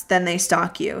breasts, then they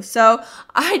stalk you. So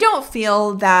I don't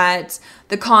feel that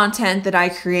the content that I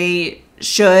create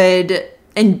should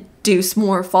induce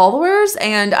more followers,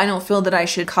 and I don't feel that I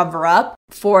should cover up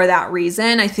for that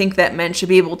reason. I think that men should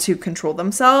be able to control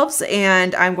themselves,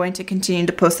 and I'm going to continue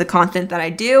to post the content that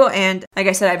I do. And like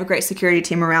I said, I have a great security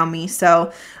team around me,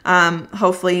 so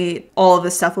hopefully all of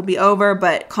this stuff will be over,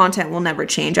 but content will never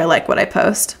change. I like what I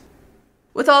post.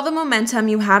 With all the momentum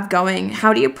you have going,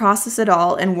 how do you process it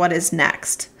all and what is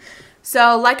next?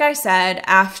 So like I said,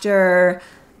 after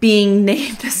being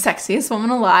named the sexiest woman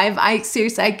alive, I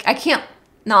can't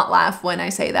not laugh when I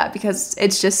say that, because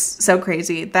it's just so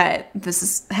crazy that this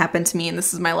has happened to me and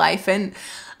this is my life, and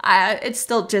it's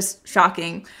still just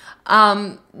shocking.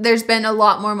 There's been a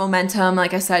lot more momentum,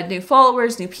 like I said, new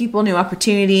followers, new people, new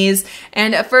opportunities.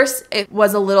 And at first it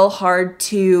was a little hard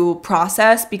to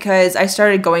process because I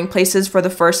started going places for the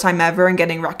first time ever and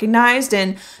getting recognized.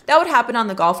 And that would happen on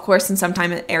the golf course and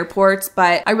sometime at airports.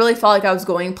 But I really felt like I was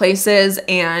going places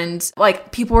and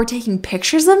like people were taking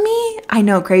pictures of me. I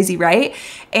know, crazy, right?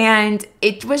 And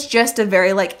it was just a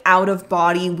very like out of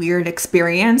body weird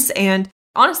experience. And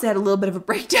honestly, I had a little bit of a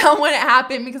breakdown when it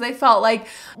happened because I felt like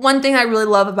one thing I really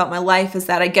love about my life is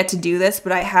that I get to do this,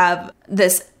 but I have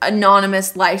this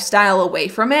anonymous lifestyle away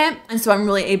from it. And so I'm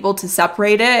really able to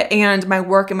separate it. And my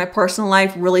work and my personal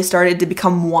life really started to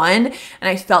become one. And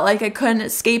I felt like I couldn't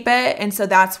escape it. And so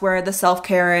that's where the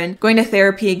self-care and going to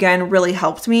therapy again really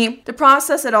helped me to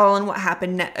process it all and what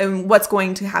happened and what's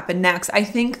going to happen next. I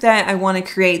think that I want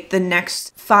to create the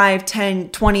next 5, 10,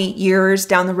 20 years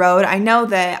down the road. I know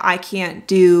that I can't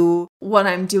do what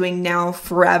I'm doing now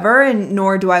forever, and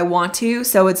nor do I want to.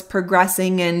 So it's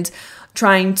progressing and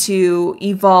trying to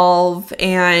evolve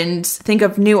and think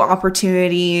of new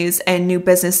opportunities and new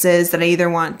businesses that I either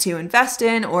want to invest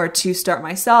in or to start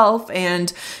myself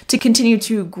and to continue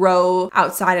to grow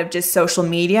outside of just social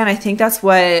media. And I think that's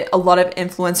what a lot of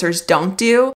influencers don't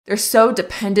do. They're so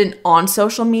dependent on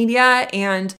social media,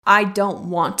 and I don't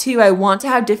want to. I want to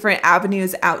have different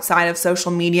avenues outside of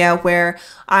social media where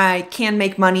I can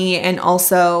make money and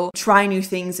also try new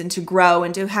things and to grow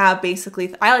and to have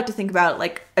basically, I like to think about it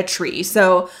like a tree.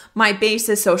 So my base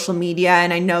is social media,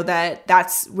 and I know that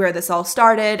that's where this all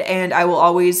started, and I will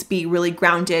always be really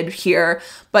grounded here.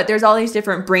 But there's all these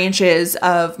different branches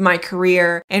of my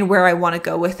career and where I want to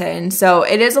go with it. And so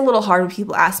it is a little hard when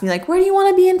people ask me like, where do you want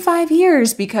to be in 5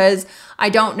 years? Because I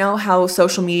don't know how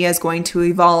social media is going to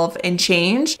evolve and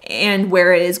change and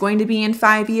where it is going to be in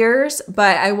 5 years.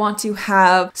 But I want to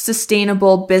have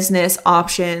sustainable business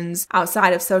options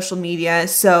outside of social media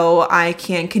so I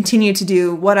can continue to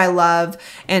do what I love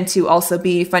and to also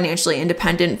be financially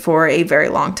independent for a very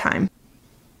long time.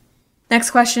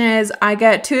 Next question is, I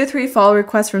get 2 to 3 follow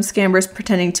requests from scammers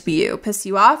pretending to be you. Piss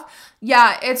you off?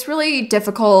 Yeah, it's really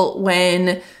difficult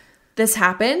when this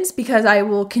happens because I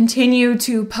will continue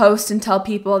to post and tell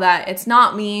people that it's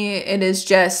not me. It is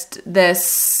just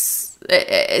this,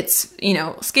 it's,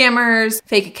 scammers,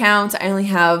 fake accounts. I only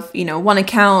have, one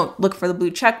account, look for the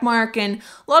blue check mark. And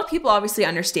a lot of people obviously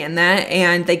understand that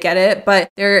and they get it, but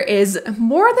there is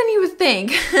more than you would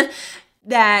think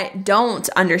that don't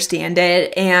understand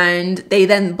it, and they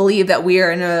then believe that we are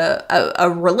in a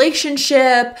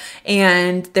relationship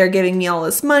and they're giving me all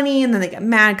this money, and then they get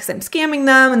mad because I'm scamming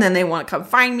them, and then they want to come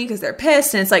find me because they're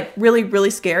pissed, and it's like really,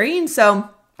 really scary. And so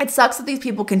it sucks that these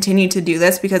people continue to do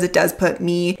this because it does put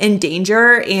me in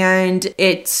danger, and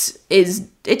it sucks.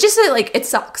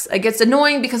 Like, it's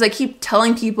annoying because I keep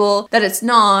telling people that it's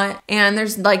not, and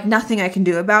there's like nothing I can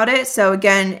do about it. So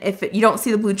again, if you don't see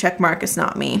the blue check mark, it's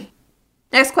not me.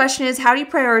 Next question is, how do you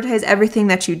prioritize everything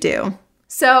that you do?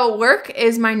 So work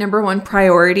is my number one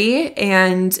priority,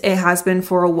 and it has been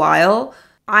for a while.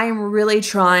 I'm really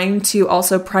trying to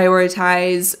also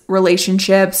prioritize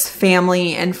relationships,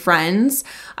 family, and friends.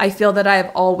 I feel that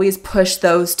I've always pushed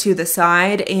those to the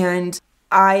side, and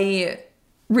I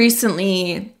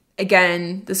recently,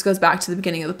 again, this goes back to the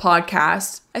beginning of the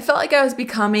podcast, I felt like I was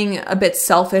becoming a bit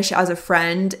selfish as a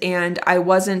friend, and I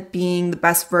wasn't being the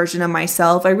best version of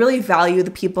myself. I really value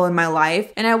the people in my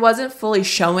life, and I wasn't fully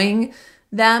showing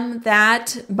them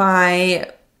that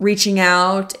by reaching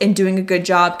out and doing a good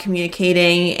job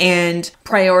communicating and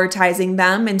prioritizing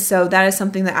them. And so that is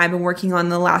something that I've been working on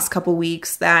the last couple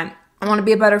weeks, that I want to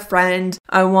be a better friend.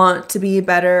 I want to be a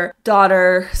better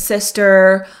daughter,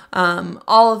 sister,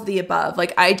 all of the above.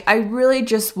 Like I really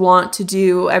just want to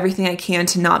do everything I can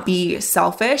to not be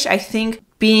selfish. I think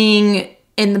being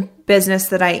in the business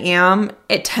that I am,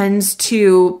 it tends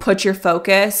to put your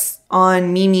focus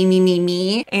on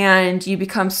me, and you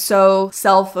become so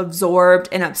self-absorbed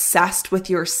and obsessed with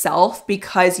yourself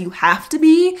because you have to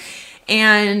be.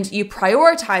 And you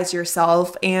prioritize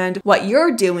yourself and what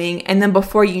you're doing. And then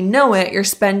before you know it, you're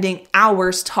spending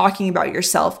hours talking about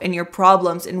yourself and your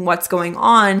problems and what's going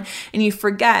on. And you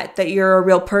forget that you're a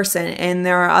real person and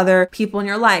there are other people in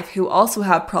your life who also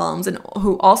have problems and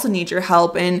who also need your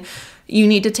help. And you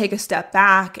need to take a step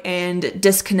back and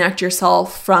disconnect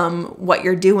yourself from what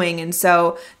you're doing. And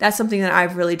so that's something that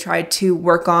I've really tried to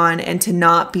work on, and to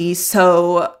not be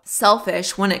so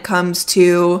selfish when it comes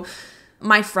to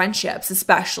my friendships,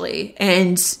 especially.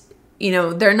 And, you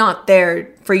know, they're not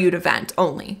there for you to vent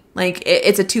only. Like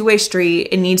it's a two-way street.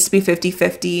 It needs to be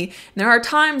 50-50. And there are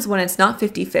times when it's not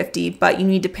 50-50, but you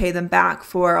need to pay them back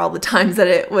for all the times that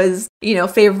it was, you know,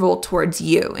 favorable towards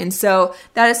you. And so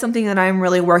that is something that I'm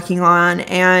really working on.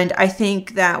 And I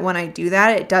think that when I do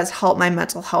that, it does help my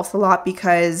mental health a lot,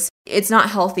 because it's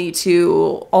not healthy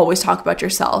to always talk about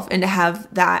yourself and to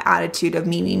have that attitude of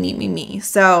me.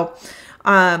 So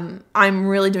I'm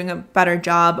really doing a better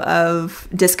job of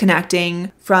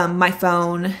disconnecting from my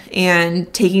phone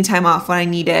and taking time off when I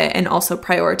need it, and also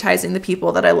prioritizing the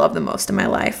people that I love the most in my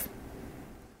life.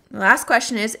 The last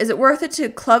question is it worth it to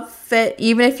club fit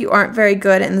even if you aren't very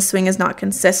good and the swing is not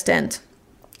consistent?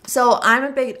 So I'm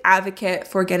a big advocate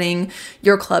for getting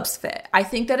your clubs fit. I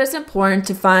think that it's important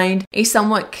to find a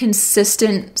somewhat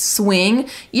consistent swing.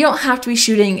 You don't have to be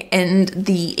shooting in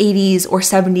the 80s or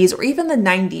 70s or even the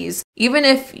 90s. Even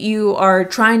if you are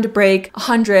trying to break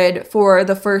 100 for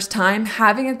the first time,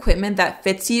 having equipment that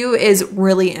fits you is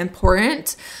really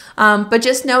important. But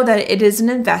just know that it is an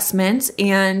investment.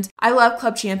 And I love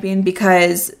Club Champion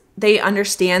because they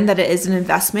understand that it is an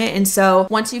investment. And so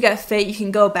once you get fit, you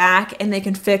can go back and they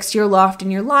can fix your loft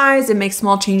and your lies and make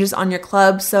small changes on your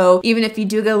club. So even if you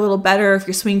do get a little better, if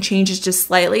your swing changes just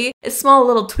slightly, it's small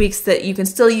little tweaks that you can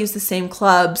still use the same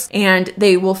clubs and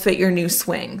they will fit your new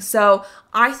swing. So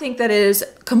I think that it is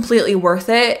completely worth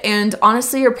it. And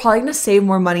honestly, you're probably going to save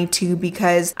more money too,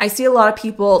 because I see a lot of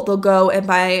people, they'll go and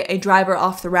buy a driver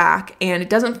off the rack and it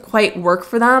doesn't quite work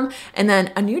for them. And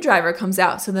then a new driver comes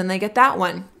out. So then they get that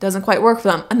one. Doesn't quite work for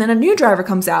them. And then a new driver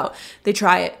comes out. They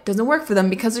try it. Doesn't work for them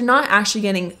because they're not actually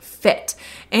getting fit.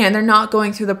 And they're not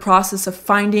going through the process of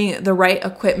finding the right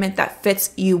equipment that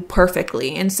fits you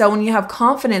perfectly. And so when you have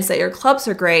confidence that your clubs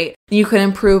are great, you can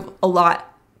improve a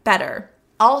lot better.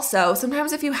 Also,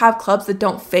 sometimes if you have clubs that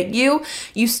don't fit you,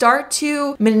 you start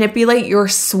to manipulate your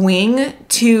swing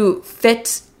to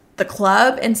fit the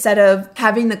club instead of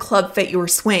having the club fit your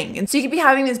swing. And so you could be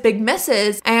having these big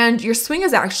misses and your swing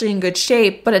is actually in good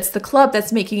shape, but it's the club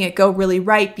that's making it go really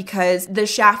right because the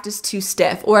shaft is too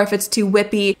stiff. Or if it's too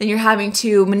whippy, then you're having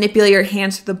to manipulate your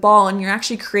hands to the ball and you're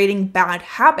actually creating bad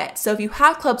habits. So if you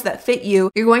have clubs that fit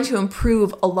you, you're going to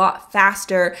improve a lot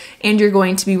faster and you're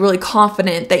going to be really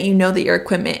confident that you know that your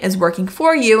equipment is working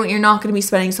for you and you're not going to be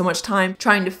spending so much time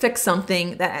trying to fix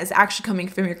something that is actually coming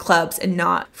from your clubs and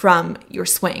not from your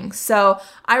swing. So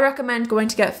I recommend going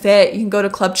to get fit. You can go to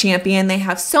Club Champion. They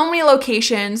have so many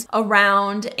locations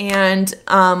around, and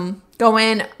go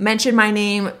in, mention my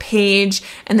name, Paige,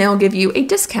 and they'll give you a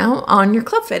discount on your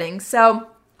club fitting. So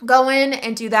go in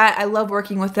and do that. I love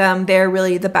working with them. They're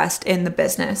really the best in the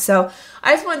business. So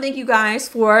I just want to thank you guys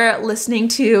for listening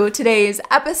to today's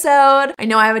episode. I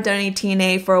know I haven't done any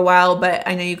TNA for a while, but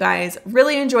I know you guys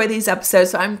really enjoy these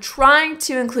episodes. So I'm trying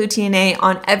to include TNA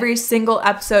on every single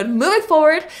episode moving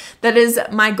forward. That is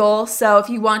my goal. So if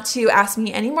you want to ask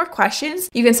me any more questions,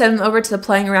 you can send them over to the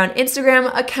Playing Around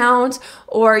Instagram account,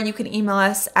 or you can email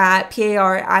us at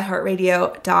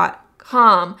par@iheartradio.com.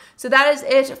 So that is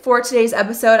it for today's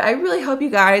episode. I really hope you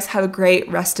guys have a great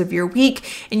rest of your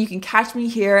week, and you can catch me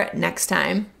here next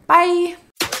time. Bye.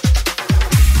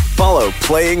 Follow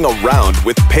Playing Around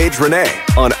with Paige Renee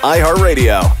on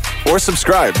iHeartRadio, or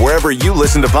subscribe wherever you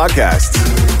listen to podcasts.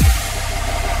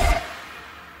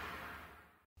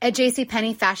 At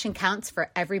JCPenney, fashion counts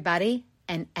for everybody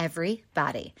and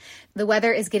everybody. The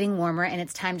weather is getting warmer and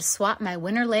it's time to swap my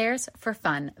winter layers for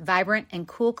fun, vibrant, and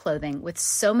cool clothing. With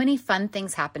so many fun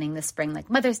things happening this spring, like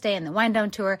Mother's Day and the Wind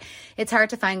Down Tour, it's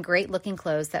hard to find great looking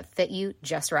clothes that fit you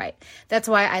just right. That's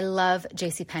why I love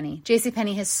JCPenney.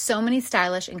 JCPenney has so many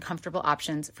stylish and comfortable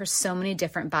options for so many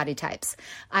different body types.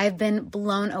 I've been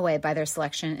blown away by their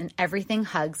selection, and everything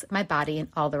hugs my body in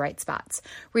all the right spots.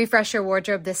 Refresh your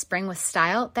wardrobe this spring with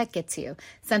style that gets you.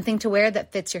 Something to wear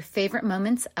that fits your favorite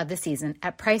moments of the season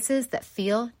at prices that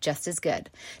feel just as good.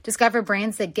 Discover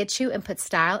brands that get you and put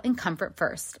style and comfort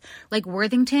first, like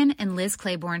Worthington and Liz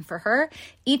Claiborne for her,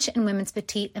 each in women's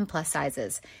petite and plus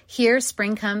sizes. Here,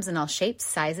 spring comes in all shapes,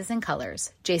 sizes, and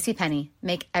colors. JCPenney,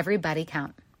 make everybody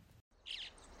count.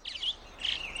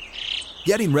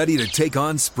 Getting ready to take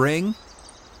on spring?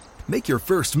 Make your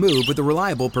first move with the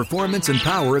reliable performance and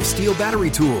power of Steel battery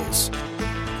tools.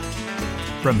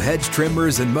 From hedge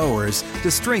trimmers and mowers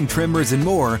to string trimmers and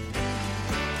more,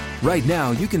 right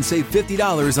now you can save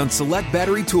 $50 on select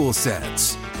battery tool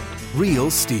sets.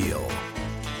 Real Steel.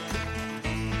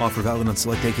 Offer valid on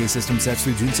select AK system sets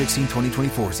through June 16,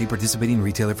 2024. See participating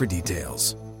retailer for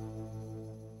details.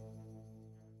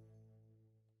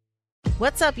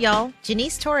 What's up, y'all?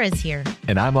 Janice Torres here.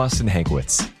 And I'm Austin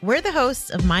Hankwitz. We're the hosts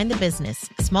of Mind the Business,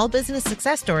 Small Business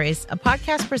Success Stories, a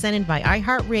podcast presented by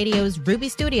iHeartRadio's Ruby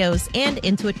Studios and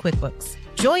Intuit QuickBooks.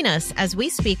 Join us as we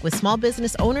speak with small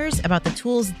business owners about the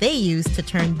tools they use to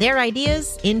turn their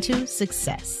ideas into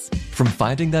success. From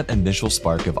finding that initial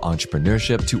spark of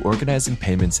entrepreneurship to organizing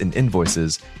payments and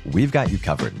invoices, we've got you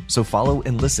covered. So follow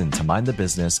and listen to Mind the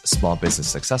Business, Small Business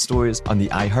Success Stories on the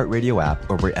iHeartRadio app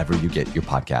or wherever you get your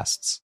podcasts.